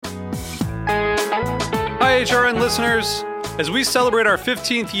HRN listeners. As we celebrate our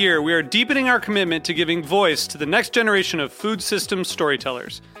 15th year, we are deepening our commitment to giving voice to the next generation of food systems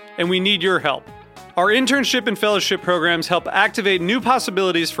storytellers, and we need your help. Our internship and fellowship programs help activate new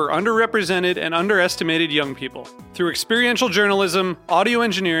possibilities for underrepresented and underestimated young people through experiential journalism, audio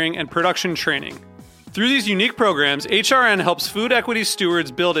engineering, and production training. Through these unique programs, HRN helps food equity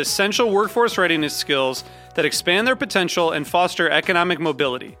stewards build essential workforce readiness skills that expand their potential and foster economic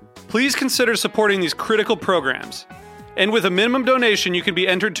mobility. Please consider supporting these critical programs. And with a minimum donation, you can be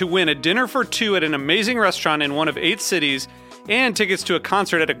entered to win a dinner for two at an amazing restaurant in one of 8 cities and tickets to a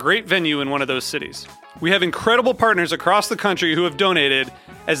concert at a great venue in one of those cities. We have incredible partners across the country who have donated,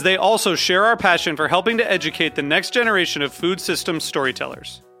 as they also share our passion for helping to educate the next generation of food systems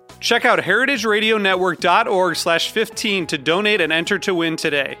storytellers. Check out heritageradionetwork.org/15 to donate and enter to win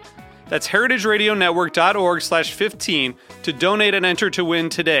today. That's heritageradionetwork.org/15 to donate and enter to win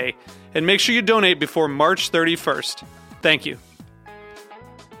today. And make sure you donate before March 31st. Thank you.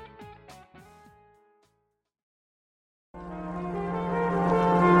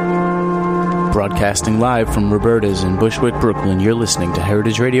 Broadcasting live from Roberta's in Bushwick, Brooklyn, you're listening to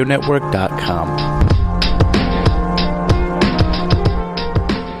heritageradionetwork.com.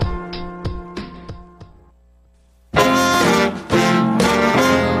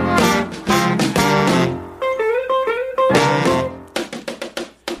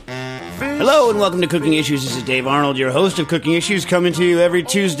 Hello and welcome to Cooking Issues. This is Dave Arnold, your host of Cooking Issues, coming to you every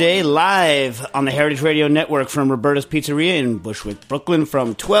Tuesday live on the Heritage Radio Network from Roberta's Pizzeria in Bushwick, Brooklyn,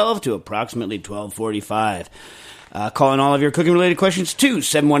 from 12 to approximately 12:45. Calling all of your cooking-related questions to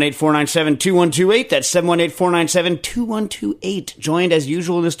 718-497-2128. That's 718-497-2128. Joined, as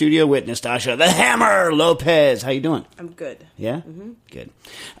usual, in the studio with Nastasha the Hammer Lopez. How you doing? I'm good. Yeah? Mm-hmm. Good.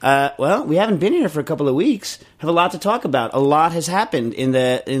 Well, we haven't been here for a couple of weeks. Have a lot to talk about. A lot has happened in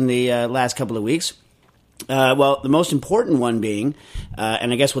the last couple of weeks. Well, the most important one being,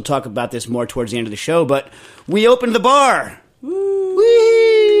 and I guess we'll talk about this more towards the end of the show, but we opened the bar. Woo!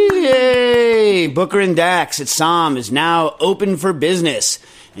 Whee! Yay! Booker and Dax at SOM is now open for business.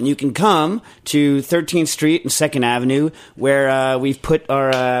 And you can come to 13th Street and 2nd Avenue, where we've put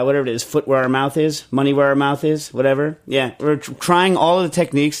our, whatever it is, foot where our mouth is, money where our mouth is, whatever. Yeah, we're trying all of the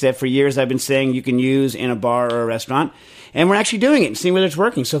techniques that for years I've been saying you can use in a bar or a restaurant. And we're actually doing it and seeing whether it's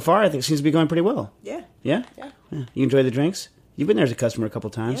working. So far, I think it seems to be going pretty well. Yeah. Yeah? Yeah. You enjoy the drinks? You've been there as a customer a couple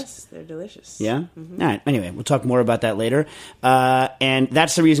times. Yes, they're delicious. Yeah? Mm-hmm. All right. Anyway, we'll talk more about that later. And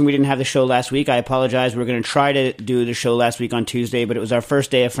that's the reason we didn't have the show last week. I apologize. We were going to try to do the show last week on Tuesday, but it was our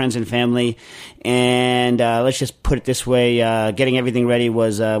first day of Friends and Family. And let's just put it this way. Getting everything ready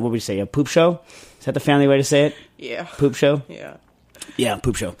was, what would we say, a poop show? Is that the family way to say it? Yeah. Poop show? Yeah. Yeah,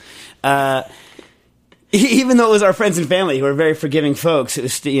 poop show. Even though it was our friends and family who are very forgiving folks, it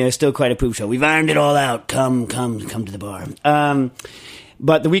was still quite a poop show. We've ironed it all out. Come to the bar.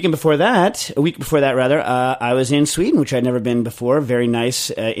 But a week before that, I was in Sweden, which I'd never been before. Very nice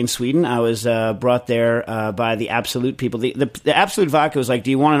in Sweden. I was brought there by the Absolute people. The Absolute Vodka was like, do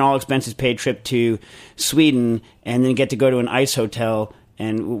you want an all-expenses-paid trip to Sweden and then get to go to an ice hotel?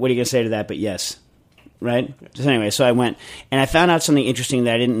 And what are you going to say to that? But yes. Right? Just anyway, so I went, and I found out something interesting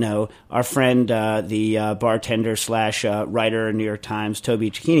that I didn't know. Our friend, the bartender / writer in New York Times,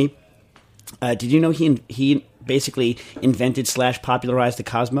 Toby Cicchini, did you know he basically invented / popularized the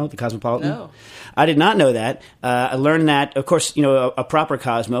Cosmopolitan? No. I did not know that. I learned that, of course, a proper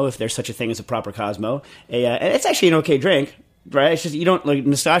Cosmo, if there's such a thing as a proper Cosmo, and it's actually an okay drink. Right? It's just, you don't, like,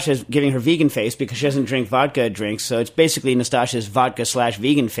 Nastasha's giving her vegan face because she doesn't drink vodka drinks, so it's basically Nastasha's vodka /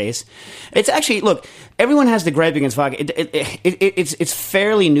 vegan face. It's actually, look, everyone has the gripe against vodka. It's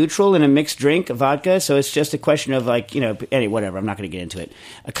fairly neutral in a mixed drink, vodka, so it's just a question of, like, whatever, I'm not going to get into it.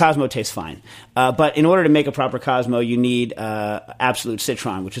 A Cosmo tastes fine. But in order to make a proper Cosmo, you need Absolute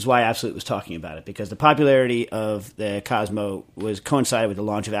Citron, which is why Absolute was talking about it, because the popularity of the Cosmo coincided with the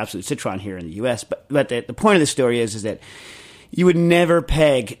launch of Absolute Citron here in the U.S. But the point of the story is that you would never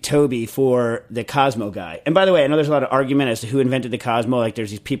peg Toby for the Cosmo guy. And by the way, I know there's a lot of argument as to who invented the Cosmo. Like, there's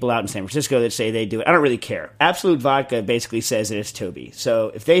these people out in San Francisco that say they do it. I don't really care. Absolute Vodka basically says that it's Toby.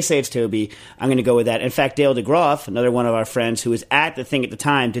 So if they say it's Toby, I'm going to go with that. In fact, Dale DeGroff, another one of our friends who was at the thing at the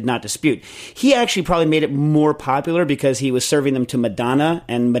time, did not dispute. He actually probably made it more popular because he was serving them to Madonna,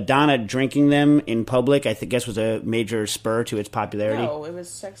 and Madonna drinking them in public, I guess, was a major spur to its popularity. No, it was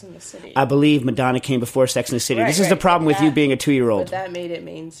Sex and the City. I believe Madonna came before Sex and the City. This is the problem with you being a 2-year-old. But that made it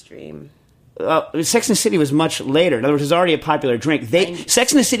mainstream. Sex and the City was much later. In other words, it was already a popular drink.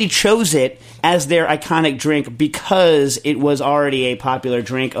 Sex and the City chose it as their iconic drink because it was already a popular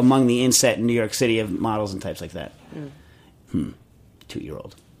drink among the inset in New York City of models and types like that.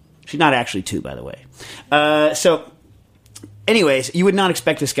 2-year-old. She's not actually 2, by the way. Anyways, you would not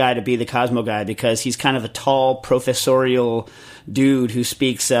expect this guy to be the Cosmo guy because he's kind of a tall, professorial dude who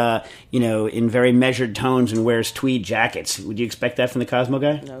speaks, in very measured tones and wears tweed jackets. Would you expect that from the Cosmo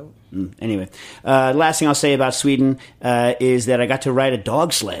guy? No. Anyway, last thing I'll say about Sweden is that I got to ride a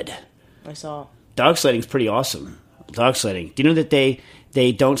dog sled. I saw. Dog sledding's pretty awesome. Dog sledding. Do you know that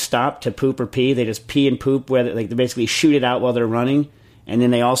they don't stop to poop or pee? They just pee and poop where they basically shoot it out while they're running. And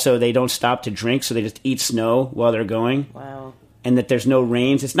then they don't stop to drink, so they just eat snow while they're going. Wow. And that there's no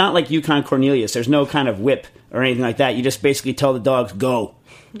reins. It's not like Yukon Cornelius. There's no kind of whip or anything like that. You just basically tell the dogs, go,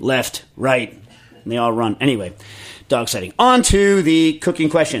 left, right, and they all run. Anyway, dog sledding. On to the cooking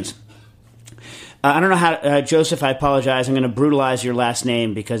questions. I don't know how, Joseph, I apologize. I'm going to brutalize your last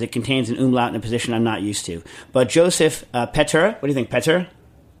name because it contains an umlaut in a position I'm not used to. But Joseph Petter, what do you think, Petter?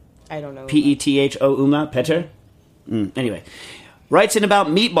 I don't know. Petho umlaut, Petter? Anyway. Writes in about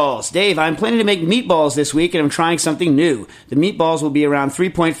meatballs. Dave, I'm planning to make meatballs this week, and I'm trying something new. The meatballs will be around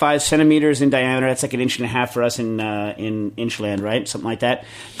 3.5 centimeters in diameter. That's like an inch and a half for us in Inchland, right? Something like that.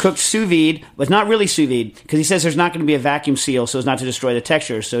 Cooked sous vide, but not really sous vide, because he says there's not going to be a vacuum seal so as not to destroy the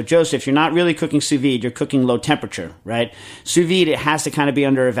texture. So, Joseph, you're not really cooking sous vide. You're cooking low temperature, right? Sous vide, it has to kind of be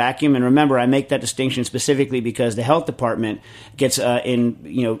under a vacuum. And remember, I make that distinction specifically because the health department gets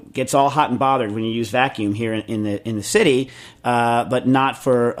all hot and bothered when you use vacuum here in the city. But not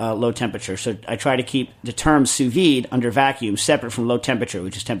for low temperature. So I try to keep the term sous vide under vacuum separate from low temperature,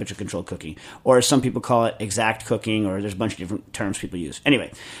 which is temperature controlled cooking. Or as some people call it, exact cooking, or there's a bunch of different terms people use.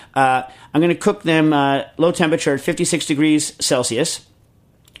 Anyway, I'm going to cook them low temperature at 56 degrees Celsius,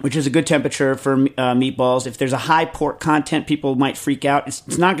 which is a good temperature for meatballs. If there's a high pork content, people might freak out.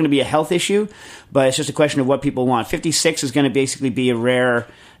 It's not going to be a health issue, but it's just a question of what people want. 56 is going to basically be a rare,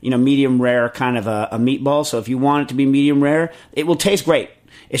 medium rare kind of a meatball. So if you want it to be medium rare, it will taste great.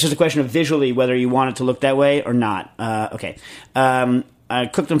 It's just a question of visually whether you want it to look that way or not. Okay. I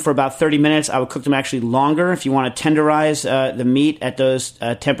cooked them for about 30 minutes. I would cook them actually longer if you want to tenderize the meat at those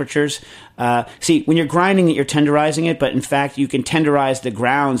temperatures. See, when you're grinding it, you're tenderizing it, but in fact, you can tenderize the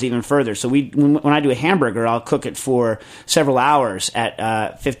grounds even further. So when I do a hamburger, I'll cook it for several hours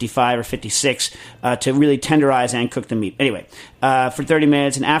at 55 or 56 to really tenderize and cook the meat. Anyway, for 30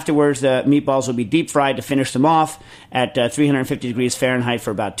 minutes, and afterwards, the meatballs will be deep fried to finish them off at 350 degrees Fahrenheit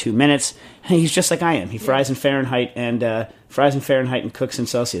for about 2 minutes. And he's just like I am. He fries in Fahrenheit and cooks in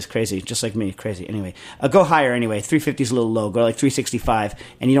Celsius. Crazy, just like me. Crazy. Anyway, go higher. Anyway, 350 is a little low. Go like 365,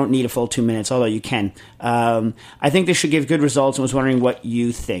 and you don't need a full 2 minutes, although you can. I think this should give good results, and was wondering what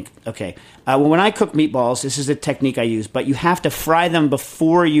you think. Okay. Well, when I cook meatballs, this is the technique I use, but you have to fry them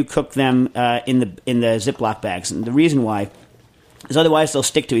before you cook them in the Ziploc bags, and the reason why is otherwise they'll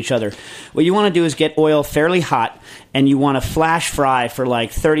stick to each other. What you want to do is get oil fairly hot, and you want to flash fry for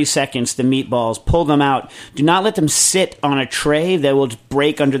like 30 seconds the meatballs. Pull them out. Do not let them sit on a tray. They will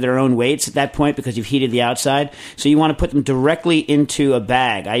break under their own weights at that point because you've heated the outside. So you want to put them directly into a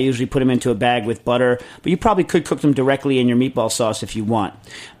bag. I usually put them into a bag with butter, but you probably could cook them directly in your meatball sauce if you want.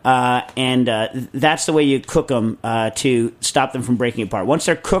 That's the way you cook them to stop them from breaking apart. Once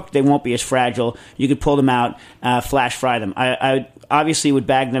they're cooked, they won't be as fragile. You could pull them out, flash fry them. I obviously would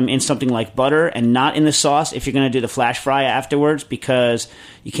bag them in something like butter and not in the sauce if you're going to do the flash fry afterwards, because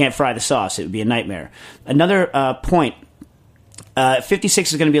you can't fry the sauce. It would be a nightmare. Another point.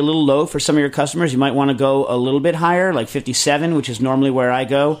 56 is going to be a little low for some of your customers. You might want to go a little bit higher, like 57, which is normally where I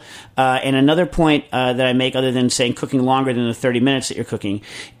go. And another point that I make, other than saying cooking longer than the 30 minutes that you're cooking,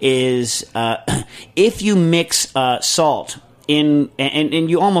 is if you mix salt in, and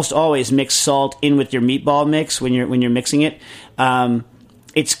you almost always mix salt in with your meatball mix when you're mixing it.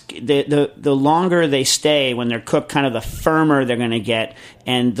 It's the longer they stay when they're cooked, kind of the firmer they're going to get,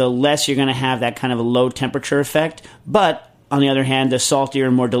 and the less you're going to have that kind of a low temperature effect. But on the other hand, the saltier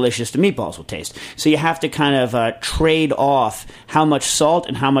and more delicious the meatballs will taste. So you have to kind of trade off how much salt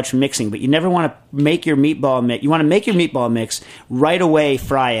and how much mixing. But you never want to make your meatball mix. You want to make your meatball mix right away,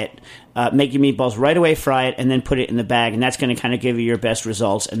 fry it. Make your meatballs right away, fry it, and then put it in the bag, and that's going to kind of give you your best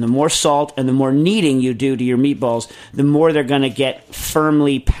results. And the more salt and the more kneading you do to your meatballs, the more they're going to get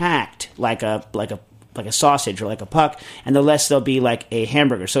firmly packed, like a sausage or like a puck, and the less they'll be like a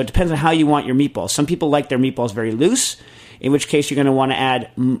hamburger. So it depends on how you want your meatballs. Some people like their meatballs very loose, in which case you're going to want to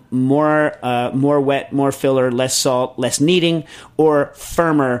add more wet, more filler, less salt, less kneading, or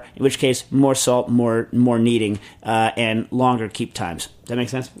firmer, in which case more salt, more kneading, and longer keep times. Does that make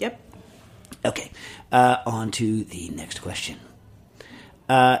sense? Yep. Okay. On to the next question.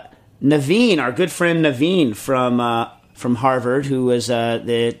 Naveen, our good friend Naveen from from Harvard, who was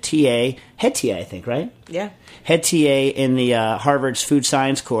the head TA, I think, right? Yeah. Head TA in the Harvard's food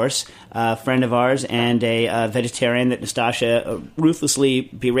science course, a friend of ours, and a vegetarian that Nastasha ruthlessly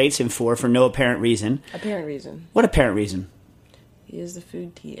berates him for no apparent reason. Apparent reason. What apparent reason? He is the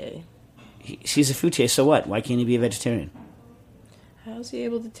food TA. She's a food TA, so what? Why can't he be a vegetarian? How is he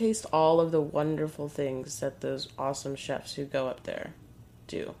able to taste all of the wonderful things that those awesome chefs who go up there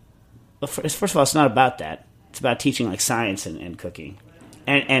do? Well, first of all, it's not about that. It's about teaching like science and cooking.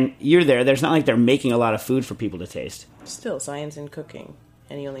 And you're there. There's not like they're making a lot of food for people to taste. Still, science and cooking,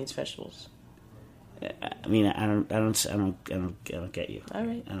 and he only eats vegetables. I mean, I don't get you. All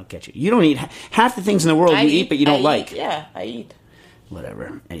right. I don't get you. You don't eat half the things in the world you eat, but you don't like. Yeah, I eat.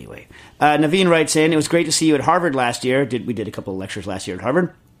 Whatever. Anyway, Naveen writes in, it was great to see you at Harvard last year. We did a couple of lectures last year at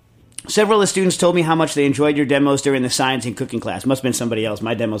Harvard. Several of the students told me how much they enjoyed your demos during the science and cooking class. Must have been somebody else.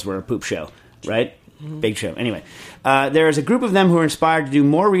 My demos were a poop show, right? Mm-hmm. Big show. Anyway, there is a group of them who are inspired to do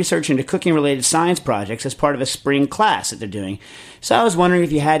more research into cooking-related science projects as part of a spring class that they're doing. So I was wondering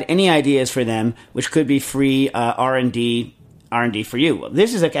if you had any ideas for them, which could be free R&D for you. Well,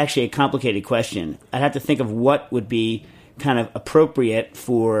 this is actually a complicated question. I'd have to think of what would be kind of appropriate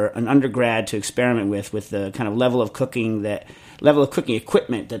for an undergrad to experiment with the kind of level of cooking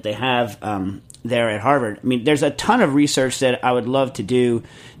equipment that they have there at Harvard. I mean, there's a ton of research that I would love to do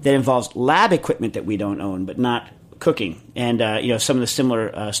that involves lab equipment that we don't own, but not cooking. And some of the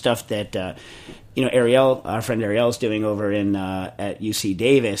similar stuff that Ariel, our friend Ariel, is doing over at UC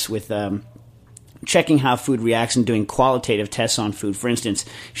Davis with checking how food reacts and doing qualitative tests on food. For instance,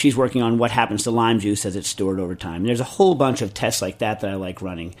 she's working on what happens to lime juice as it's stored over time. There's a whole bunch of tests like that I like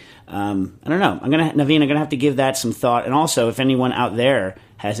running. I don't know. Naveen, I'm gonna have to give that some thought. And also, if anyone out there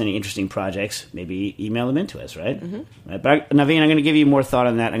has any interesting projects, maybe email them into us, right? Mm-hmm. Right. But Naveen, I'm going to give you more thought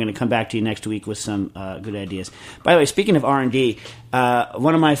on that. I'm going to come back to you next week with some good ideas. By the way, speaking of R&D,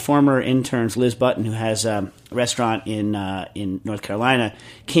 one of my former interns, Liz Button, who has a restaurant in North Carolina,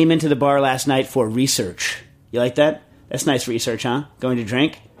 came into the bar last night for research. You like that? That's nice research, huh? Going to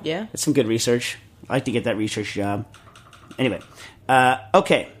drink? Yeah. That's some good research. I like to get that research job. Anyway,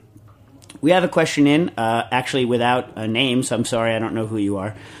 okay. We have a question in, actually without a name, so I'm sorry, I don't know who you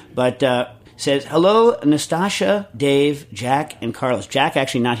are. But says, hello, Nastasha, Dave, Jack, and Carlos. Jack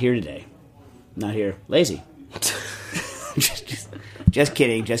actually not here today. Not here. Lazy. Just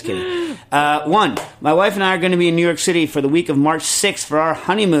kidding. One, my wife and I are going to be in New York City for the week of March 6th for our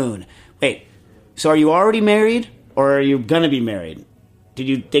honeymoon. Wait, so are you already married, or are you going to be married? Did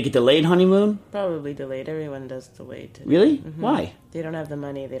you take a delayed honeymoon? Probably delayed. Everyone does delayed. Really? Mm-hmm. Why? They don't have the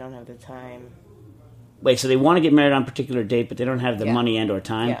money. They don't have the time. Wait, so they want to get married on a particular date, but they don't have the money and or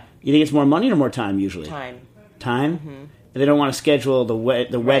time? Yeah. You think it's more money or more time usually? Time. Time? Mm-hmm. They don't want to schedule the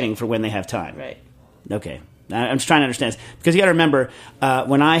wedding for when they have time. Right. Okay. I'm just trying to understand this. Because you got to remember,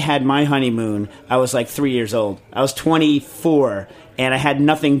 when I had my honeymoon, I was like 3 years old. I was 24, and I had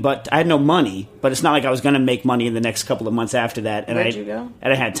I had no money, but it's not like I was going to make money in the next couple of months after that. And Where'd you go?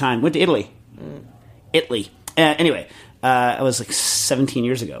 And I had time. Went to Italy. Italy. Anyway, I was like 17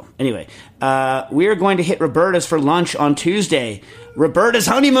 years ago. Anyway, we are going to hit Roberta's for lunch on Tuesday. Roberta's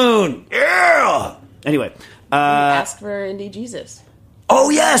honeymoon! Yeah! Anyway. Ask for Indie Jesus. Oh,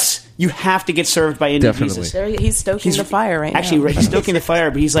 yes! You have to get served by Indie Jesus. He's stoking the fire right now. Actually, he's stoking the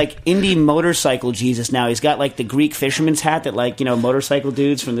fire, but he's like Indie Motorcycle Jesus now. He's got like the Greek fisherman's hat that motorcycle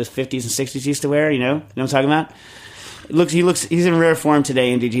dudes from the 50s and 60s used to wear, you know? You know what I'm talking about? He's in rare form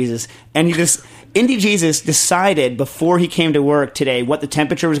today, Indie Jesus. And Indie Jesus decided before he came to work today what the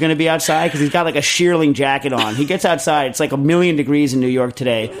temperature was going to be outside because he's got like a shearling jacket on. He gets outside, it's like 1,000,000 degrees in New York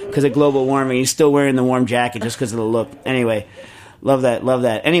today because of global warming. He's still wearing the warm jacket just because of the look. Anyway, love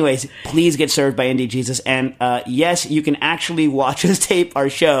that. Anyways, please get served by Indie Jesus. And yes, you can actually watch us tape our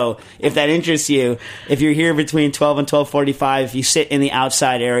show if that interests you. If you're here between 12 and 12:45, if you sit in the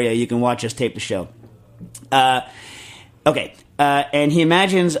outside area, you can watch us tape the show. Okay. And he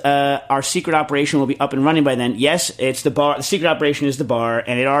imagines our secret operation will be up and running by then. Yes, it's the bar. The secret operation is the bar,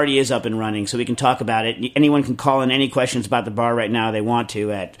 and it already is up and running, so we can talk about it. Anyone can call in any questions about the bar right now they want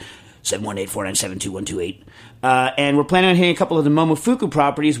to at 718-497-2128. And we're planning on hitting a couple of the Momofuku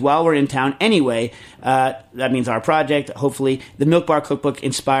properties while we're in town anyway. That means our project, hopefully. The Milk Bar Cookbook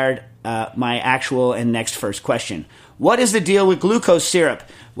inspired my actual and next first question. What is the deal with glucose syrup?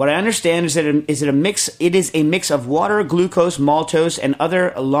 What I understand is that it is a mix of water, glucose, maltose, and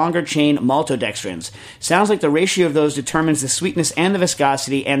other longer-chain maltodextrins. Sounds like the ratio of those determines the sweetness and the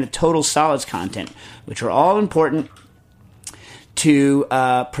viscosity and the total solids content, which are all important to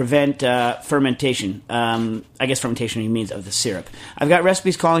prevent fermentation. I guess fermentation means of the syrup. I've got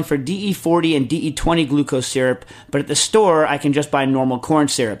recipes calling for DE40 and DE20 glucose syrup, but at the store I can just buy normal corn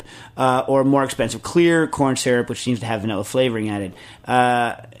syrup or more expensive clear corn syrup, which seems to have vanilla flavoring added.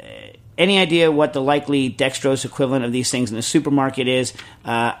 Any idea what the likely dextrose equivalent of these things in the supermarket is?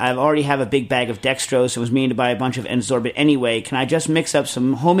 I already have a big bag of dextrose and was meaning to buy a bunch of N-sorbate anyway. Can I just mix up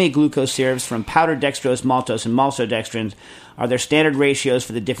some homemade glucose syrups from powdered dextrose, maltose, and maltodextrins? Are there standard ratios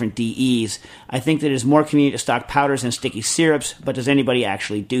for the different DEs? I think that it is more convenient to stock powders and sticky syrups, but does anybody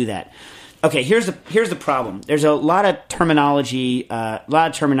actually do that? Okay, here's the problem. There's a lot of terminology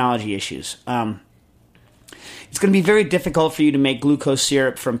issues. It's going to be very difficult for you to make glucose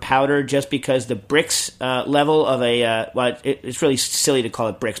syrup from powder just because the Brix level of it's really silly to call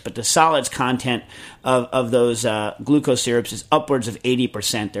it Brix, but the solids content of those glucose syrups is upwards of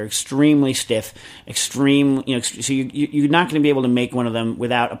 80%. They're extremely stiff, so you're not going to be able to make one of them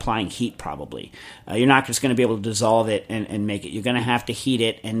without applying heat probably. You're not just going to be able to dissolve it and make it. You're going to have to heat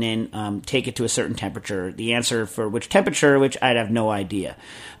it and then take it to a certain temperature. The answer for which temperature, which I'd have no idea.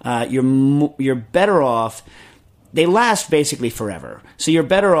 You're better off. They last basically forever. So you're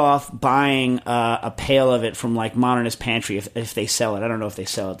better off buying a pail of it from like Modernist Pantry if they sell it. I don't know if they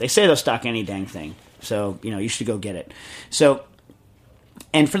sell it. They say they'll stock any dang thing. So, you should go get it. So,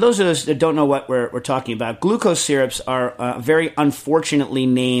 and for those of us that don't know what we're talking about, glucose syrups are a very unfortunately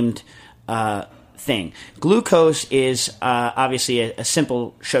named thing. Glucose is obviously a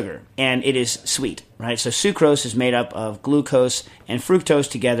simple sugar, and it is sweet, right? So sucrose is made up of glucose and fructose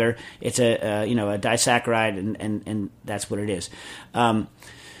together. It's a disaccharide, and that's what it is.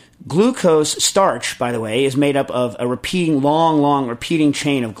 Glucose starch, by the way, is made up of a long repeating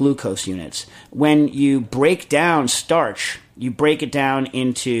chain of glucose units. When you break down starch, you break it down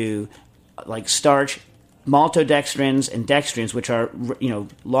into like starch, maltodextrins and dextrins, which are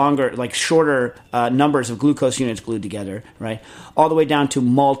shorter numbers of glucose units glued together, right? All the way down to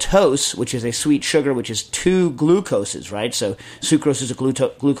maltose, which is a sweet sugar, which is 2 glucoses, right? So sucrose is a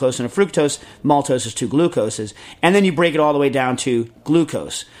glucose and a fructose, maltose is 2 glucoses, and then you break it all the way down to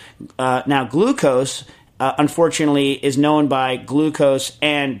glucose. Now, glucose, unfortunately, is known by glucose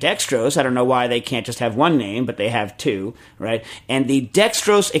and dextrose. I don't know why they can't just have one name, but they have 2, right? And the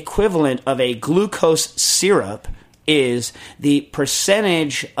dextrose equivalent of a glucose syrup is the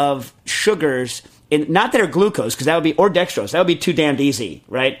percentage of sugars not that are glucose, because that would be, or dextrose, that would be too damned easy,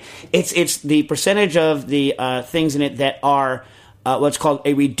 right? It's the percentage of the things in it that are what's called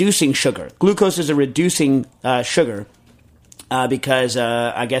a reducing sugar. Glucose is a reducing sugar. Because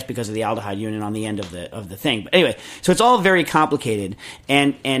I guess because of the aldehyde unit on the end of the thing. But anyway, so it's all very complicated,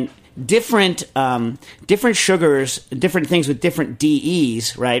 and different sugars, different things with different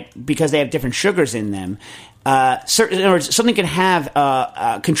DEs, right? Because they have different sugars in them. In other words, something can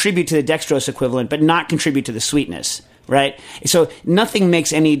have contribute to the dextrose equivalent, but not contribute to the sweetness. Right? So nothing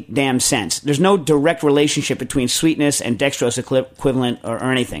makes any damn sense. There's no direct relationship between sweetness and dextrose equivalent or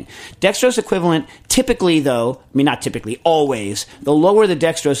anything. Dextrose equivalent, typically though, I mean not typically, always, the lower the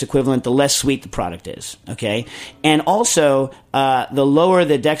dextrose equivalent, the less sweet the product is. Okay? And also, the lower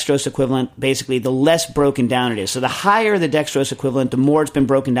the dextrose equivalent, basically, the less broken down it is. So the higher the dextrose equivalent, the more it's been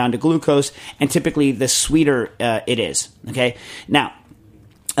broken down to glucose, and typically the sweeter it is. Okay? Now,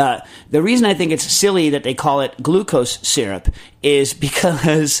 the reason I think it's silly that they call it glucose syrup is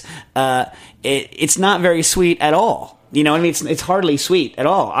because it's not very sweet at all. You know, I mean, it's hardly sweet at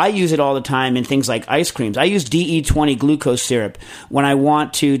all. I use it all the time in things like ice creams. I use DE20 glucose syrup when I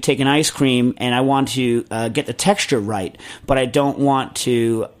want to take an ice cream and I want to get the texture right, but I don't want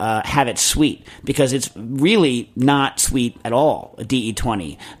to have it sweet because it's really not sweet at all,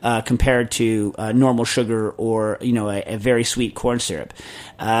 DE20, compared to normal sugar or, a very sweet corn syrup.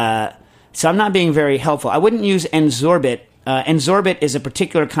 So I'm not being very helpful. I wouldn't use N-sorbate. N-sorbate is a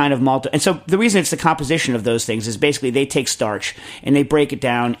particular kind of malt, and so the reason it's the composition of those things is basically they take starch and they break it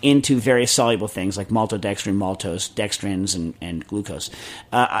down into various soluble things like maltodextrin, maltose, dextrins, and glucose.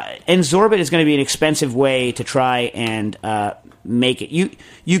 N-sorbate is going to be an expensive way to try and make it.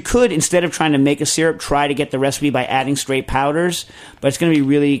 You could, instead of trying to make a syrup, try to get the recipe by adding straight powders, but it's going to be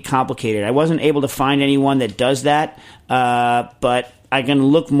really complicated. I wasn't able to find anyone that does that, but I'm going to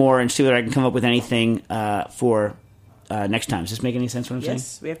look more and see whether I can come up with anything for next time. Does this make any sense what I'm saying?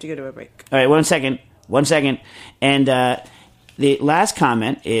 Yes, we have to go to a break. All right, one second. And the last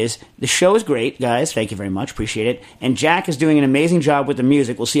comment is, the show is great, guys. Thank you very much. Appreciate it. And Jack is doing an amazing job with the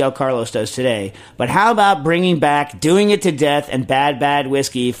music. We'll see how Carlos does today. But how about bringing back Doing It to Death and Bad Bad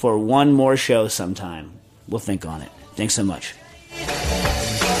Whiskey for one more show sometime? We'll think on it. Thanks so much. It's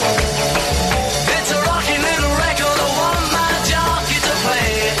a rocky little record, I want my job.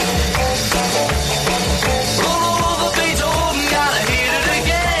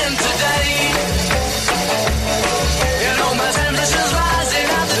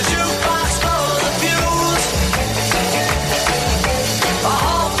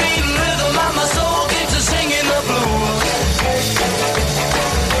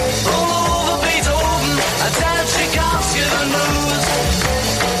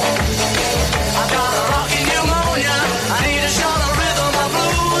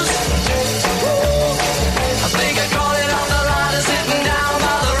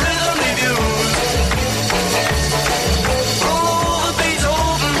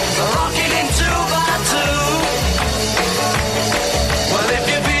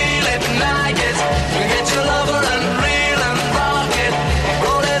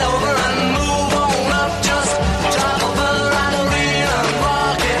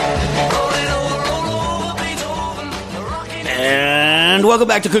 welcome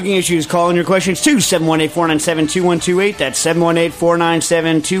back to Cooking Issues. Call in your questions to 718-497-2128. That's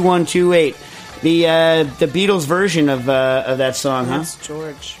 718-497-2128. The Beatles version of that song, huh? That's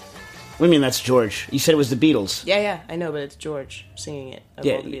George. What do you mean that's George? You said it was the Beatles. Yeah, I know, but it's George singing it of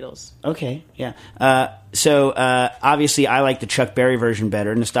all the Beatles. Okay, yeah. So obviously I like the Chuck Berry version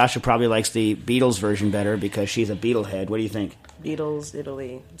better. Nastasha probably likes the Beatles version better because she's a Beatle head. What do you think? Beatles,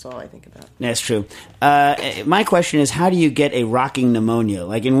 Italy, that's all I think about. That's true. My question is, how do you get a rocking pneumonia?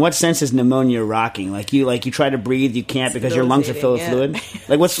 Like, in what sense is pneumonia rocking? Like you try to breathe, you can't because your lungs are filled with fluid?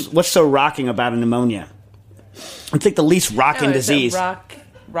 Like, what's so rocking about a pneumonia? It's like the least rocking disease.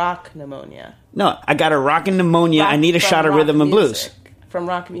 Rock pneumonia. No, I got a rockin' pneumonia. I need a shot of rhythm and blues. From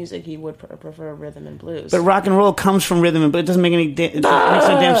rock music, he would prefer rhythm and blues. But rock and roll comes from rhythm and blues. It doesn't make it makes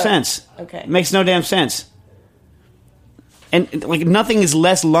no damn sense. Okay. It makes no damn sense. And like nothing is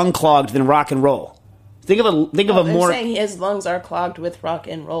less lung clogged than rock and roll. Think of a more. I'm saying his lungs are clogged with rock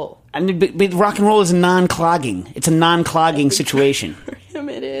and roll. I mean, but rock and roll is non-clogging. It's a non-clogging situation. For him,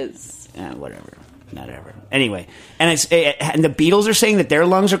 it is. Whatever. Not ever. Anyway, and the Beatles are saying that their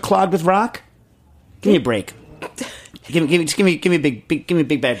lungs are clogged with rock. Give me a break. Give me a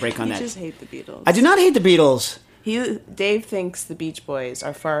big bad break on that. You just hate the Beatles. I do not hate the Beatles. Dave thinks the Beach Boys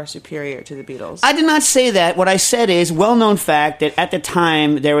are far superior to the Beatles. I did not say that. What I said is, well-known fact that at the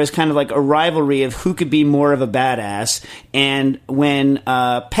time there was kind of like a rivalry of who could be more of a badass. And when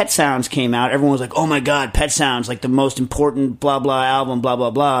Pet Sounds came out, everyone was like, "Oh my God, Pet Sounds, like the most important blah blah album, blah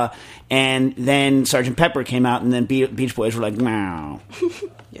blah blah." And then Sgt. Pepper came out, and then Beach Boys were like, "Meow."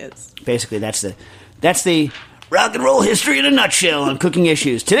 Yes. Basically, that's the rock and roll history in a nutshell on Cooking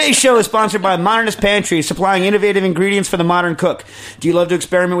Issues. Today's show is sponsored by Modernist Pantry, supplying innovative ingredients for the modern cook. Do you love to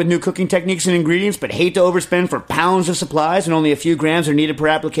experiment with new cooking techniques and ingredients, but hate to overspend for pounds of supplies and only a few grams are needed per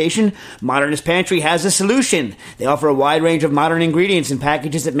application? Modernist Pantry has a solution. They offer a wide range of modern ingredients in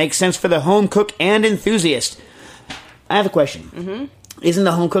packages that make sense for the home cook and enthusiast. I have a question. Mm-hmm. Isn't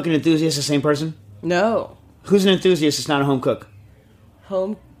the home cook and enthusiast the same person? No. Who's an enthusiast? It's not a home cook.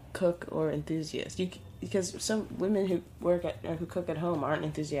 Home cook or enthusiast? Because some women who who cook at home aren't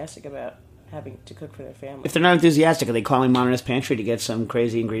enthusiastic about having to cook for their family. If they're not enthusiastic, are they calling Modernist Pantry to get some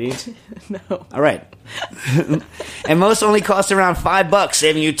crazy ingredients? No. All right. And most only cost around $5,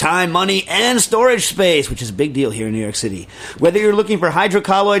 saving you time, money, and storage space, which is a big deal here in New York City. Whether you're looking for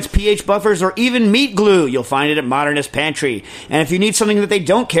hydrocolloids, pH buffers, or even meat glue, you'll find it at Modernist Pantry. And if you need something that they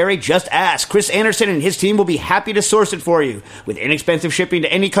don't carry, just ask. Chris Anderson and his team will be happy to source it for you. With inexpensive shipping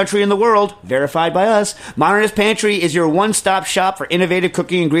to any country in the world, verified by us, Modernist Pantry is your one-stop shop for innovative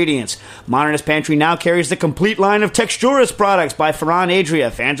cooking ingredients. Modernist Pantry now carries the complete line of Texturous products by Ferran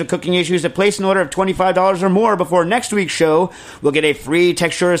Adria. Fans of Cooking Issues that place an order of $25 or more before next week's show will get a free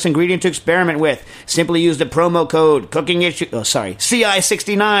Texturous ingredient to experiment with. Simply use the promo code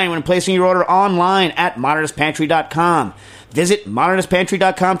CI69 when placing your order online at modernistpantry.com. Visit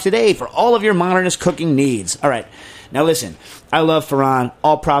modernistpantry.com today for all of your modernist cooking needs. All right, now listen. I love Ferran.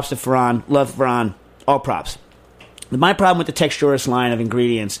 All props to Ferran. Love Ferran. All props. My problem with the Texturous line of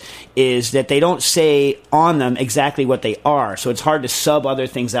ingredients is that they don't say on them exactly what they are, so it's hard to sub other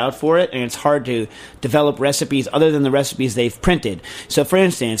things out for it, and it's hard to develop recipes other than the recipes they've printed. So, for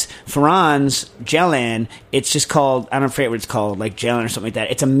instance, Ferran's Gelan, it's just called, I don't forget what it's called, like Gelan or something like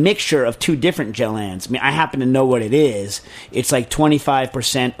that. It's a mixture of two different Gelans. I mean, I happen to know what it is. It's like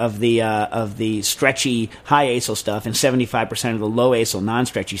 25% of the stretchy high acyl stuff and 75% of the low acyl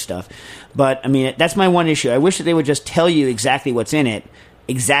non-stretchy stuff. But, I mean, that's my one issue. I wish that they would just tell you exactly what's in it,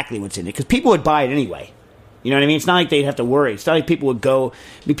 because people would buy it anyway. You know what I mean? It's not like they'd have to worry. It's not like people would go. I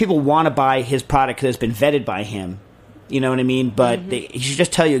mean, people want to buy his product because it's been vetted by him. You know what I mean? But he should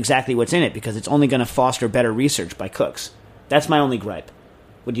just tell you exactly what's in it, because it's only going to foster better research by cooks. That's my only gripe.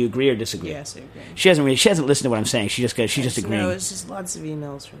 Would you agree or disagree? Yes, I agree. She hasn't listened to what I'm saying. She's just agreeing. No, it's just lots of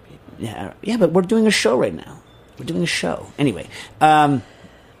emails from people. Yeah, but we're doing a show right now. We're doing a show anyway.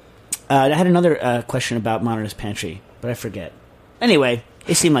 I had another question about Modernist Pantry, but I forget. Anyway,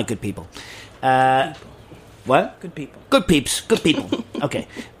 they seem like good people. What? Good people. Good peeps. Good people. Okay.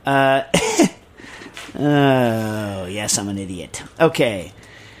 Oh, yes, I'm an idiot. Okay.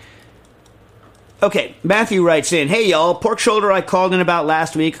 Matthew writes in, "Hey, y'all, pork shoulder I called in about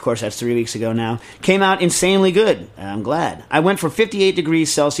last week," of course that's 3 weeks ago now, "came out insanely good. I'm glad. I went for 58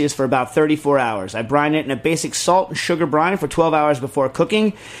 degrees Celsius for about 34 hours. I brined it in a basic salt and sugar brine for 12 hours before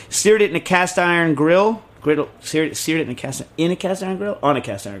cooking, seared it in a cast iron grill, seared it in a cast iron grill? On a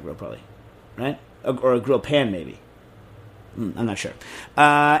cast iron grill, probably. Right? Or a grill pan, maybe. I'm not sure.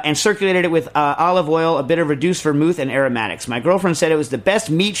 And circulated it with olive oil, a bit of reduced vermouth, and aromatics. My girlfriend said it was the best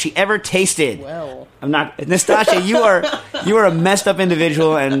meat she ever tasted. Well, I'm not, Nastasha. You are a messed up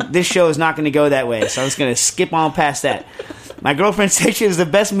individual, and this show is not going to go that way. So I'm just going to skip on past that. My girlfriend said she was the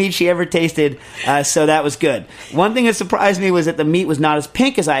best meat she ever tasted, so that was good. One thing that surprised me was that the meat was not as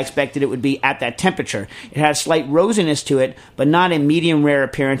pink as I expected it would be at that temperature. It had a slight rosiness to it, but not a medium rare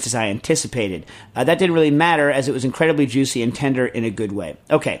appearance as I anticipated. That didn't really matter, as it was incredibly juicy and tender in a good way.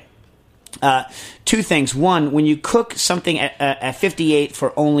 Okay. Two things. One, when you cook something at 58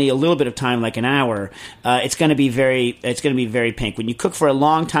 for only a little bit of time, like an hour, it's going to be very pink. When you cook for a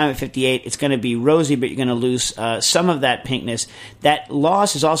long time at 58, it's going to be rosy, but you're going to lose some of that pinkness. That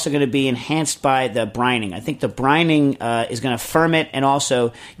loss is also going to be enhanced by the brining. I think the brining is going to firm it and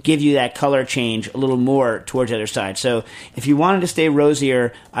also give you that color change a little more towards the other side. So if you wanted to stay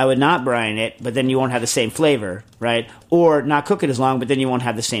rosier, I would not brine it, but then you won't have the same flavor, right? Or not cook it as long, but then you won't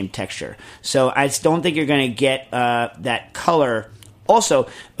have the same texture. So I just don't think you're going to get that color. Also,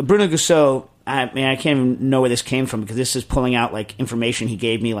 Bruno Gusseau, I mean, I can't even know where this came from because this is pulling out like information he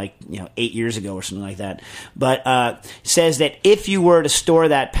gave me 8 years ago or something like that. But says that if you were to store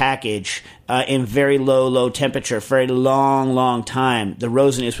that package in very low temperature for a long time, the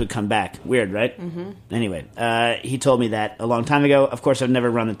rosiness would come back. Weird, right? Mm-hmm. Anyway, he told me that a long time ago. Of course, I've never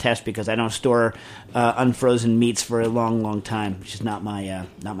run the test because I don't store unfrozen meats for a long time, which is not my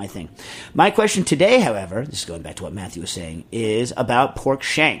thing. My question today, however, this is going back to what Matthew was saying, is about pork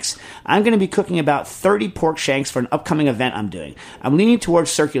shanks. I'm going to be cooking about 30 pork shanks for an upcoming event I'm doing. I'm leaning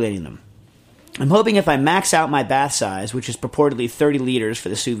towards circulating them. I'm hoping if I max out my bath size, which is purportedly 30 liters for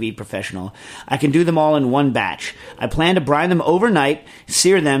the sous vide professional, I can do them all in one batch. I plan to brine them overnight,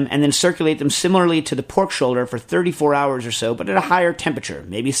 sear them, and then circulate them similarly to the pork shoulder for 34 hours or so, but at a higher temperature,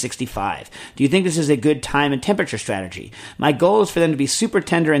 maybe 65. Do you think this is a good time and temperature strategy? My goal is for them to be super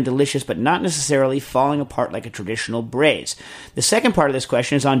tender and delicious, but not necessarily falling apart like a traditional braise. The second part of this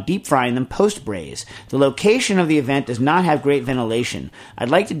question is on deep frying them post-braise. The location of the event does not have great ventilation. I'd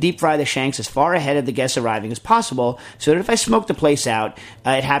like to deep fry the shanks as far ahead of the guests arriving as possible, so that if I smoke the place out,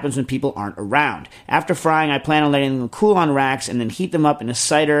 it happens when people aren't around. After frying, I plan on letting them cool on racks and then heat them up in a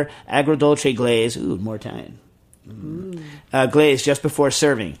cider agrodolce glaze. Ooh, more Italian. Glaze just before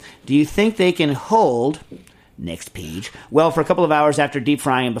serving. Do you think they can hold... Next page. Well, for a couple of hours after deep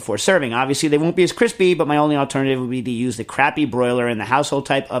frying and before serving. Obviously, they won't be as crispy, but my only alternative would be to use the crappy broiler in the household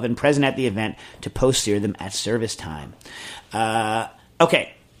type oven present at the event to post-sear them at service time.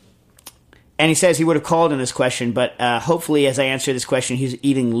 Okay. And he says he would have called in this question, but hopefully as I answer this question, he's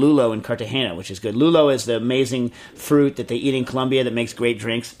eating lulo in Cartagena, which is good. Lulo is the amazing fruit that they eat in Colombia that makes great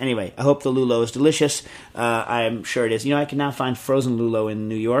drinks. Anyway, I hope the lulo is delicious. I'm sure it is. You know, I can now find frozen lulo in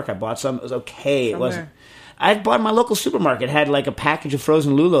New York. I bought some. It was okay. It wasn't. I bought in my local supermarket. It had like a package of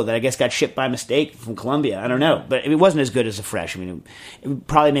frozen lulo that I guess got shipped by mistake from Colombia. I don't know. But it wasn't as good as the fresh. I mean, it would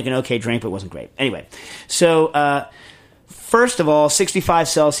probably make an okay drink, but it wasn't great. Anyway, so... First of all, 65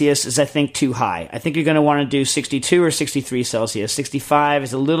 Celsius is, I think, too high. I think you're going to want to do 62 or 63 Celsius. 65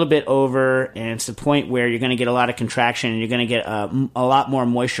 is a little bit over, and it's the point where you're going to get a lot of contraction, and you're going to get a lot more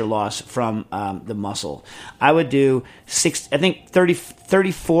moisture loss from the muscle. I would do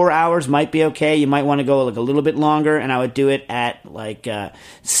 34 hours might be okay. You might want to go like a little bit longer, and I would do it at like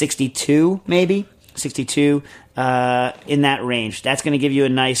 62, maybe. 62 in that range. That's going to give you a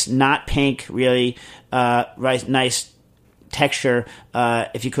nice, not pink, really nice texture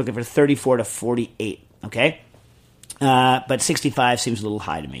if you cook it for 34 to 48, okay? But 65 seems a little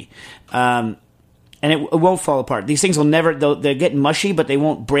high to me. And it won't fall apart. These things will never, they'll get mushy, but they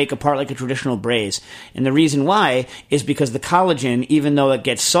won't break apart like a traditional braise. And the reason why is because the collagen, even though it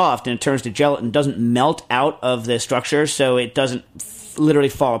gets soft and it turns to gelatin, doesn't melt out of the structure, so it doesn't literally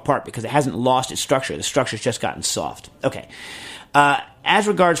fall apart because it hasn't lost its structure. The structure's just gotten soft. Okay. As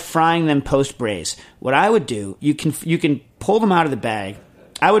regards frying them post-braise, what I would do, you can pull them out of the bag.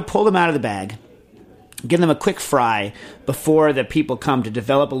 I would pull them out of the bag, give them a quick fry before the people come to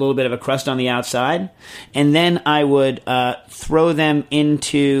develop a little bit of a crust on the outside, and then I would throw them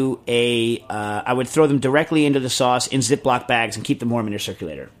into I would throw them directly into the sauce in Ziploc bags and keep them warm in your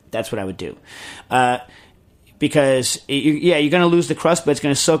circulator. That's what I would do. Because, you're going to lose the crust, but it's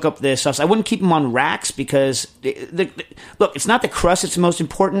going to soak up the sauce. I wouldn't keep them on racks because, look, it's not the crust that's the most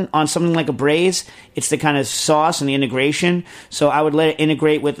important on something like a braise. It's the kind of sauce and the integration. So I would let it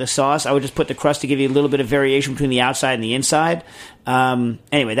integrate with the sauce. I would just put the crust to give you a little bit of variation between the outside and the inside.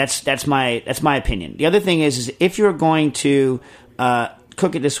 Anyway, that's my opinion. The other thing is if you're going to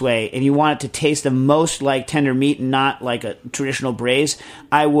cook it this way and you want it to taste the most like tender meat and not like a traditional braise,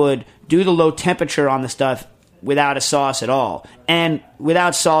 I would do the low temperature on the stuff without a sauce at all, and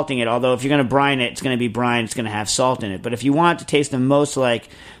without salting it. Although if you're going to brine it, it's going to be brine. It's going to have salt in it. But if you want it to taste the most like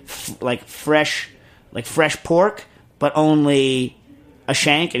fresh pork, but only a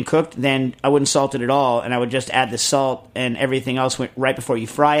shank and cooked, then I wouldn't salt it at all, and I would just add the salt and everything else right before you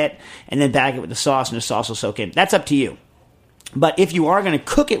fry it, and then bag it with the sauce, and the sauce will soak in. That's up to you. But if you are going to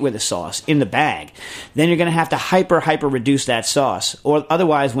cook it with a sauce in the bag, then you're going to have to hyper reduce that sauce. Or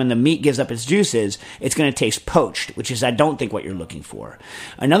otherwise, when the meat gives up its juices, it's going to taste poached, which is, I don't think, what you're looking for.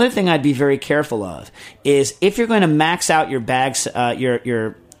 Another thing I'd be very careful of is if you're going to max out your bags,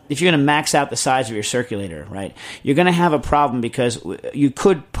 if you're going to max out the size of your circulator, right, you're going to have a problem because you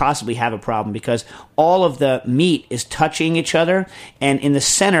could possibly have a problem because all of the meat is touching each other, and in the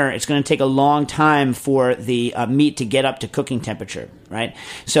center, it's going to take a long time for the meat to get up to cooking temperature, right?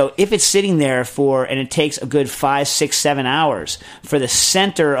 So if it's sitting there and it takes a good 5, 6, 7 hours for the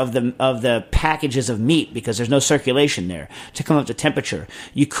center of the packages of meat, because there's no circulation there, to come up to temperature,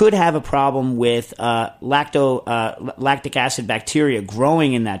 you could have a problem with lactic acid bacteria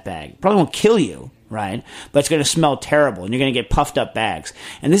growing in that bag. Probably won't kill you, right? But it's going to smell terrible, and you're going to get puffed up bags.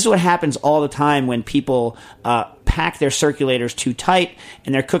 And this is what happens all the time when people pack their circulators too tight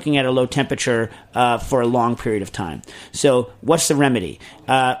and they're cooking at a low temperature for a long period of time. So what's the remedy?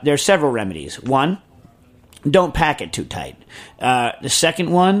 There are several remedies. One, don't pack it too tight. The second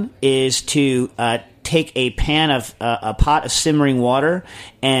one is to take a pot of simmering water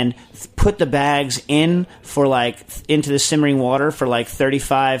and put the bags into the simmering water for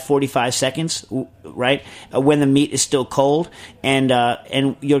 35, 45 seconds, right? When the meat is still cold, and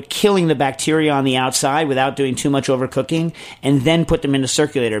you're killing the bacteria on the outside without doing too much overcooking, and then put them in a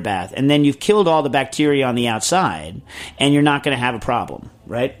circulator bath. And then you've killed all the bacteria on the outside, and you're not going to have a problem,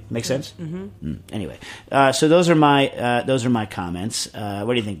 right? Make sense? Mm-hmm. Anyway, so those are my comments. What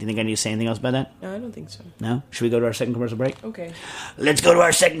do you think? Do you think I need to say anything else about that? No, I don't think so. No? Should we go to our second commercial break? Okay. Let's go to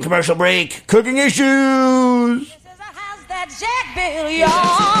our second commercial break. Cooking Issues! This is a house that Jack built, y'all.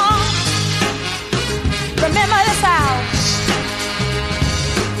 Remember this house?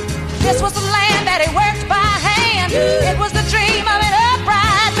 This was the land that he worked by hand. It was the dream of an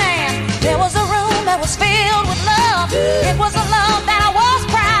upright man. There was a room that was filled with love. It was a love that I was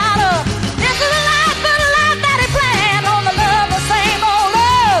proud of. This is a life that he planned on the love, the same old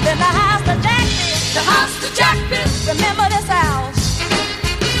love in the house that Jack built. The house that Jack built. Remember this house?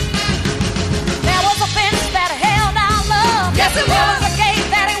 There was a fence that held our love. Yes, it was. There was a gate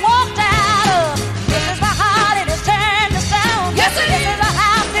that he walked out of. This is my heart, it is turned to stone. Yes, it is. This is a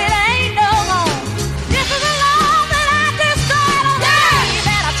house, it ain't no home. This is a love that I destroyed on the day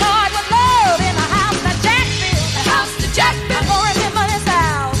that I toyed with love in the house that Jack built. The house that Jack built. I'm gonna remember this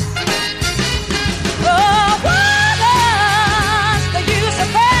house. Oh, what was the use of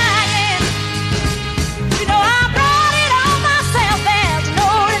crying? You know I brought it on myself, there's no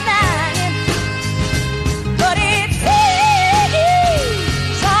denying. But it's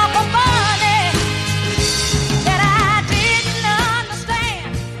awful funny that I didn't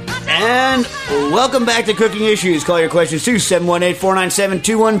understand. And welcome back to Cooking Issues. Call your questions to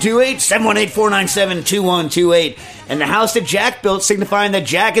 718-497-2128, 718-497-2128. And the house that Jack built, signifying that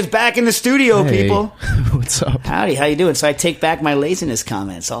Jack is back in the studio, Hey, people. what's up? Howdy, how you doing? So I take back my laziness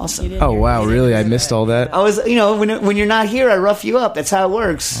comments. Awesome. Oh, wow, really? I missed all that? I was, when you're not here, I rough you up. That's how it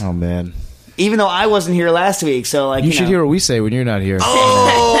works. Oh, man. Even though I wasn't here last week, so You should hear what we say when you're not here. It's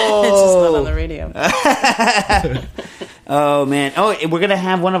just not on the radio. Oh man! Oh, we're gonna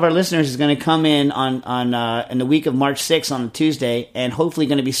have one of our listeners is gonna come in in the week of March 6th on a Tuesday, and hopefully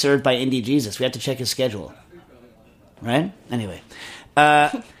going to be served by Indie Jesus. We have to check his schedule, right? Anyway,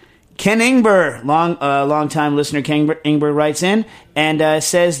 Ken Ingber, long time listener, Ken Ingber writes in and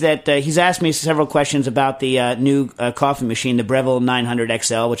says that he's asked me several questions about the new coffee machine, the Breville 900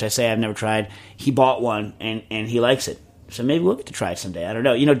 XL, which I say I've never tried. He bought one and he likes it, so maybe we'll get to try it someday. I don't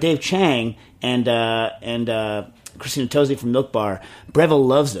know. Dave Chang and Christina Tosi from Milk Bar, Breville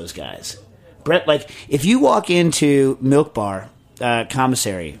loves those guys. If you walk into Milk Bar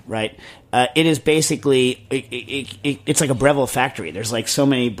commissary, right? It is basically it's like a Breville factory. There's like so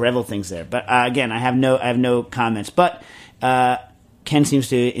many Breville things there. But again, I have no comments. But Ken seems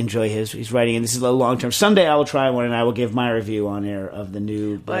to enjoy his. He's writing, and this is a long term. Someday I will try one, and I will give my review on air of the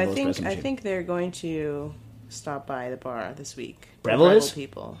new Breville espresso machine. I think they're going to stop by the bar this week. Breville is?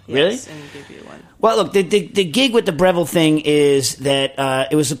 People. Really? Yes, and give you one. Well, look, the gig with the Breville thing is that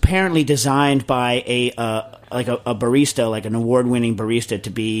it was apparently designed by a barista, like an award-winning barista,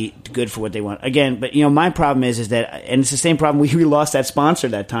 to be good for what they want. Again, but my problem is that, and it's the same problem we lost that sponsor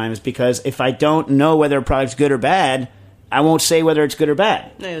that time, is because if I don't know whether a product's good or bad, I won't say whether it's good or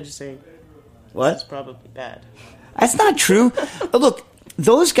bad. No, you'll just say What? It's probably bad. That's not true. Look,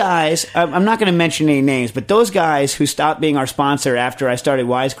 those guys, I'm not going to mention any names, but those guys who stopped being our sponsor after I started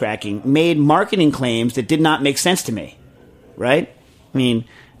wisecracking made marketing claims that did not make sense to me, right? I mean,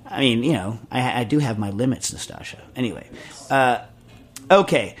 you know, I do have my limits, Nastasha. Anyway,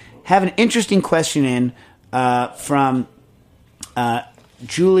 okay, have an interesting question in from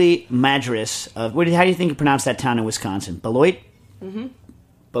Julie Madras. How do you think you pronounce that town in Wisconsin? Beloit? Mm-hmm.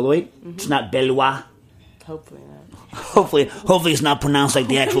 Beloit? Mm-hmm. It's not Beloit? Hopefully not. Hopefully it's not pronounced like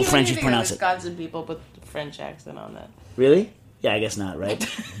the actual French is pronounced. Wisconsin people put the French accent on that. Really? Yeah, I guess not, right?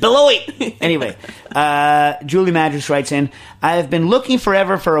 Beloit! Anyway, Julie Madras writes in, I have been looking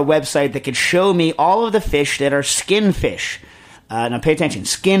forever for a website that could show me all of the fish that are skin fish. Now pay attention,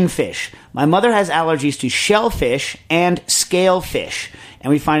 skin fish. My mother has allergies to shellfish and scale fish, and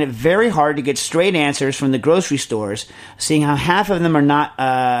we find it very hard to get straight answers from the grocery stores, seeing how half of them are not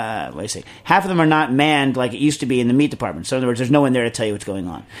manned like it used to be in the meat department. So in other words, there's no one there to tell you what's going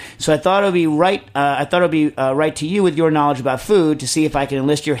on. So I thought it would be right. Right to you with your knowledge about food to see if I can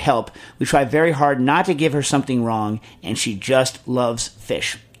enlist your help. We try very hard not to give her something wrong, and she just loves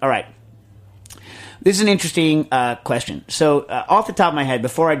fish. All right. This is an interesting question. So, off the top of my head,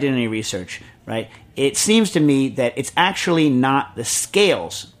 before I did any research, right, it seems to me that it's actually not the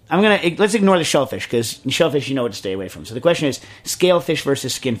scales. Let's ignore the shellfish, because shellfish you know what to stay away from. So the question is scale fish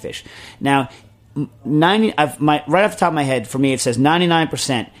versus skin fish. Now, right off the top of my head, for me, it says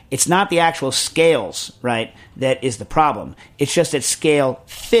 99%. It's not the actual scales, right, that is the problem. It's just that scale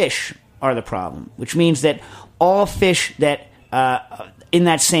fish are the problem, which means that all fish that in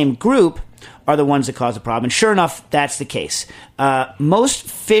that same group are the ones that cause the problem. And sure enough, that's the case. Most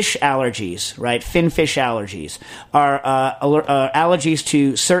fish allergies, right, fin fish allergies, are allergies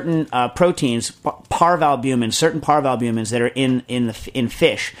to certain proteins, certain parvalbumins that are in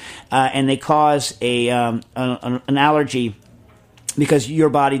fish, and they cause an allergy because your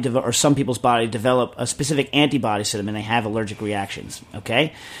body or some people's body develop a specific antibodies to them, and they have allergic reactions.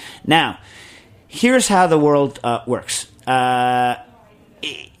 Okay, now here's how the world works.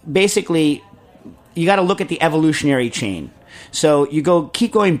 Basically, you got to look at the evolutionary chain. So you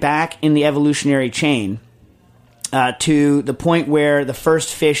keep going back in the evolutionary chain to the point where the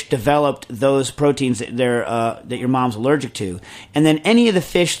first fish developed those proteins that your mom's allergic to, and then any of the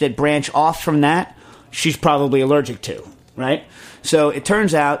fish that branch off from that, she's probably allergic to, right? So it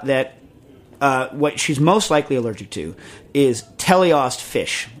turns out that what she's most likely allergic to is teleost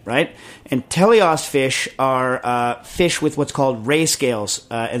fish, right? And teleost fish are fish with what's called ray scales,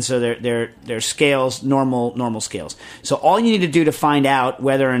 and so they're scales, normal scales. So all you need to do to find out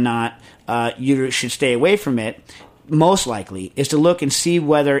whether or not you should stay away from it, most likely, is to look and see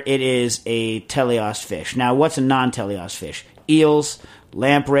whether it is a teleost fish. Now, what's a non-teleost fish? Eels,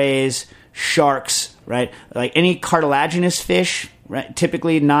 lampreys, sharks, right? Like any cartilaginous fish, right?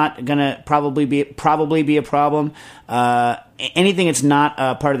 Typically not gonna probably be a problem. Anything that's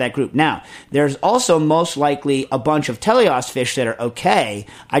not part of that group. Now, there's also most likely a bunch of teleost fish that are okay.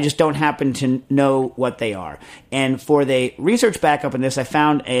 I just don't happen to know what they are. And for the research backup in this, I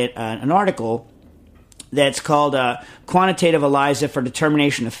found an article that's called Quantitative ELISA for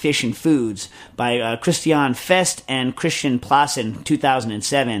Determination of Fish and Foods by Christian Fest and Christian Plassen,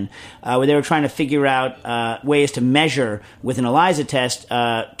 2007, where they were trying to figure out ways to measure with an ELISA test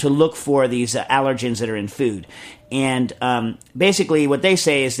to look for these allergens that are in food. And basically what they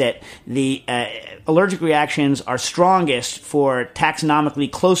say is that the allergic reactions are strongest for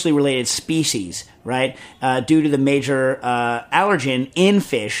taxonomically closely related species, right, due to the major allergen in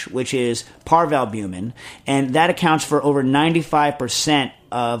fish, which is parvalbumin, and that accounts for over 95%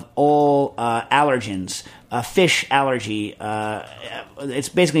 of all allergens. Fish allergy, it's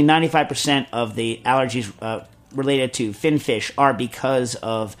basically 95% of the allergies related to fin fish are because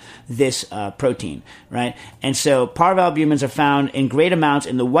of this protein, right? And so parvalbumins are found in great amounts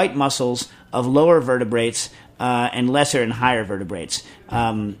in the white muscles of lower vertebrates and lesser and higher vertebrates.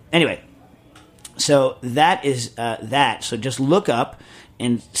 Anyway, so that is that. So just look up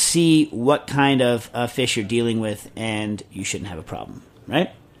and see what kind of fish you're dealing with, and you shouldn't have a problem,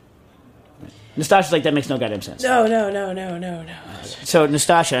 right? Nastasha's like, that makes no goddamn sense. No. So,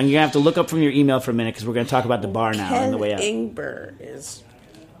 Nastasha, you're going to have to look up from your email for a minute because we're going to talk about the bar now on the way out. Ingber is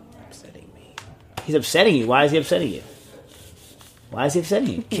upsetting me. He's upsetting you? Why is he upsetting you?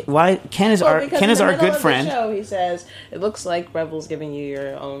 Why? Ken is our good friend. The show, he says, it looks like Rebel's giving you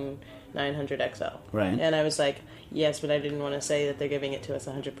your own 900 XL. Right. And I was like, yes, but I didn't want to say that they're giving it to us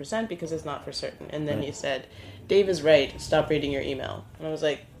 100% because it's not for certain. And then you said, Dave is right, stop reading your email. And I was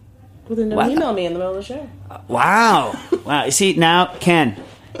like, well, then don't email me in the middle of the show. Wow. You see, now, Ken,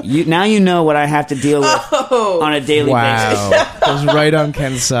 Now you know what I have to deal with on a daily basis. Wow. Goes right on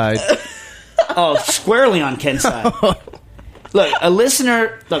Ken's side. Oh, squarely on Ken's side. Look, a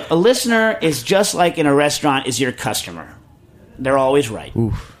listener is just like in a restaurant is your customer. They're always right.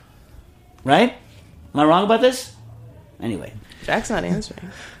 Oof. Right? Am I wrong about this? Anyway. Jack's not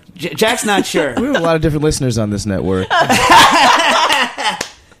answering. Jack's not sure. We have a lot of different listeners on this network.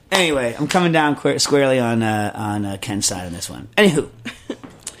 Anyway, I'm coming down squarely on Ken's side on this one. Anywho.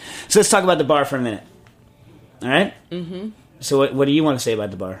 So let's talk about the bar for a minute. All right? Mm-hmm. So what do you want to say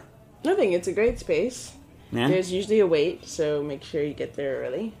about the bar? Nothing. It's a great space. Yeah? There's usually a wait, so make sure you get there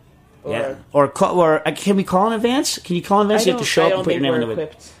early. Or can we call in advance? Can you call in advance? You have to show up and put your name on the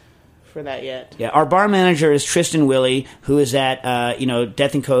equipped for that yet. Yeah, our bar manager is Tristan Willie, who is at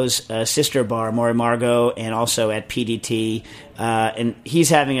Death & Co.'s sister bar, Mori Margot, and also at PDT, and he's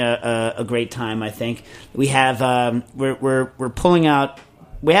having a great time. I think we have we're pulling out.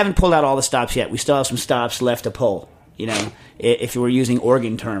 We haven't pulled out all the stops yet. We still have some stops left to pull. You know, if you were using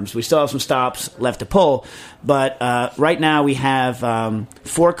organ terms, we still have some stops left to pull. But right now we have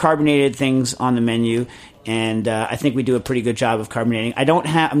 4 carbonated things on the menu, and I think we do a pretty good job of carbonating. I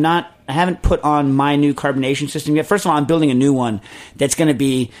haven't put on my new carbonation system yet. First of all, I'm building a new one that's going to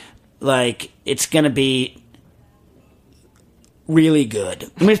be really good.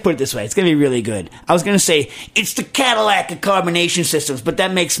 Let me just put it this way. It's going to be really good. I was going to say, it's the Cadillac of carbonation systems, but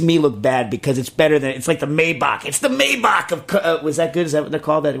that makes me look bad because it's better than, it's like the Maybach. It's the Maybach of, was that good? Is that what they're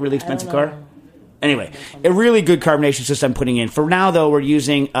called, that really expensive car? Anyway, a really good carbonation system I'm putting in. For now, though, we're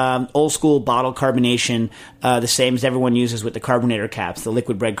using old school bottle carbonation, the same as everyone uses with the carbonator caps, the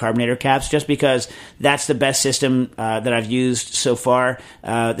liquid bread carbonator caps, just because that's the best system that I've used so far.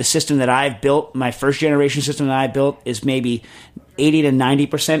 The system that I've built, my first generation system that I built, is maybe 80 to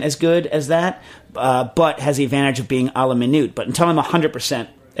 90% as good as that, but has the advantage of being a la minute. But until I'm 100%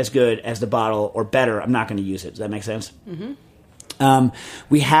 as good as the bottle or better, I'm not going to use it. Does that make sense? Mm-hmm.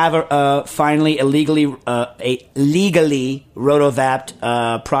 We have finally a legally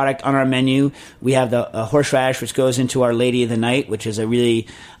rotovapped product on our menu. We have the horseradish, which goes into our Lady of the Night, which is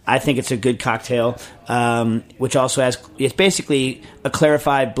I think it's a good cocktail, which also it's basically a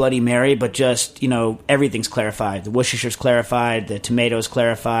clarified Bloody Mary, but just, everything's clarified. The Worcestershire's clarified, the tomato's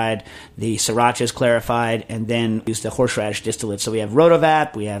clarified, the sriracha's clarified, and then use the horseradish distillate. So we have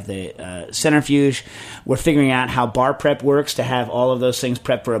rotovap, we have the centrifuge. We're figuring out how bar prep works to have all of those things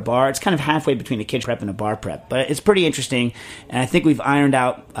prepped for a bar. It's kind of halfway between a kitchen prep and a bar prep, but it's pretty interesting, and I think we've ironed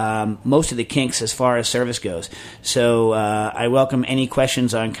out most of the kinks as far as service goes. So I welcome any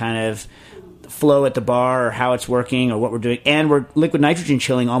questions on kind of flow at the bar or how it's working or what we're doing. And we're liquid nitrogen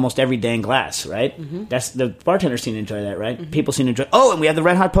chilling almost every dang glass, right? Mm-hmm. That's the bartenders seem to enjoy that, right? Mm-hmm. People seem to enjoy. Oh, and we have the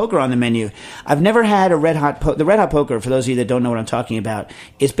Red Hot Poker on the menu. I've never had a Red Hot the Red Hot Poker, for those of you that don't know what I'm talking about,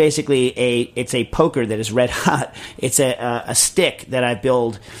 is basically it's a poker that is red hot. It's a stick that I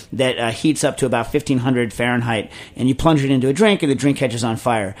build that heats up to about 1500 Fahrenheit, and you plunge it into a drink, and the drink catches on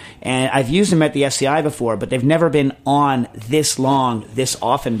fire. And I've used them at the SCI before, but they've never been on this long, this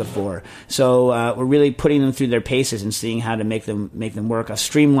often before. So we're really putting them through their paces and seeing how to make them work. I've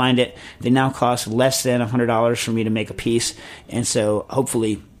streamlined it. They now cost less than $100 for me to make a piece, and so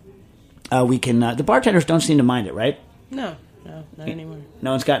hopefully we can. The bartenders don't seem to mind it, right? No, not anymore.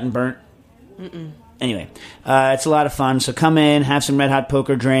 No one's gotten burnt. Mm-mm. Anyway, it's a lot of fun. So come in, have some Red Hot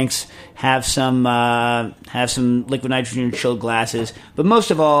Poker drinks, have some liquid nitrogen chilled glasses, but most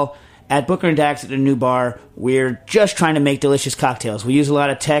of all, at Booker and Dax at the new bar, we're just trying to make delicious cocktails. We use a lot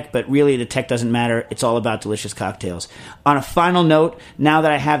of tech, but really the tech doesn't matter. It's all about delicious cocktails. On a final note, now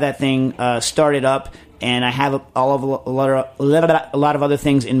that I have that thing started up and I have a lot of other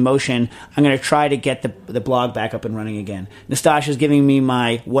things in motion, I'm going to try to get the blog back up and running again. Nastasha's giving me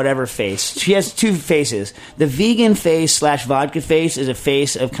my whatever face. She has 2 faces. The vegan face / vodka face is a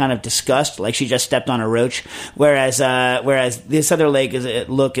face of kind of disgust, like she just stepped on a roach. Whereas this other leg is a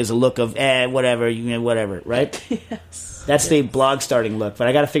look of whatever, whatever, right? Yes. That's the blog starting look, but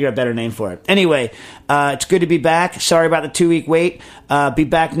I got to figure out a better name for it. Anyway, it's good to be back. Sorry about the 2-week wait. Be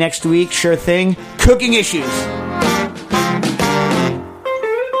back next week, sure thing. Cooking issues.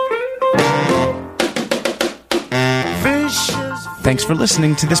 Thanks for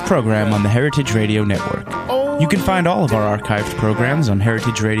listening to this program on the Heritage Radio Network. You can find all of our archived programs on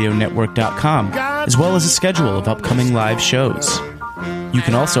heritageradionetwork.com, as well as a schedule of upcoming live shows. You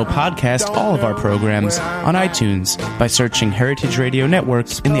can also podcast all of our programs on iTunes by searching Heritage Radio Network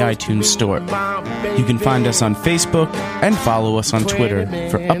in the iTunes Store. You can find us on Facebook and follow us on Twitter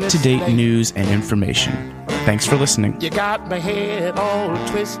for up-to-date news and information. Thanks for listening. You got my head all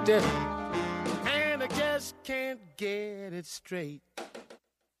twisted, and I just can't get it straight.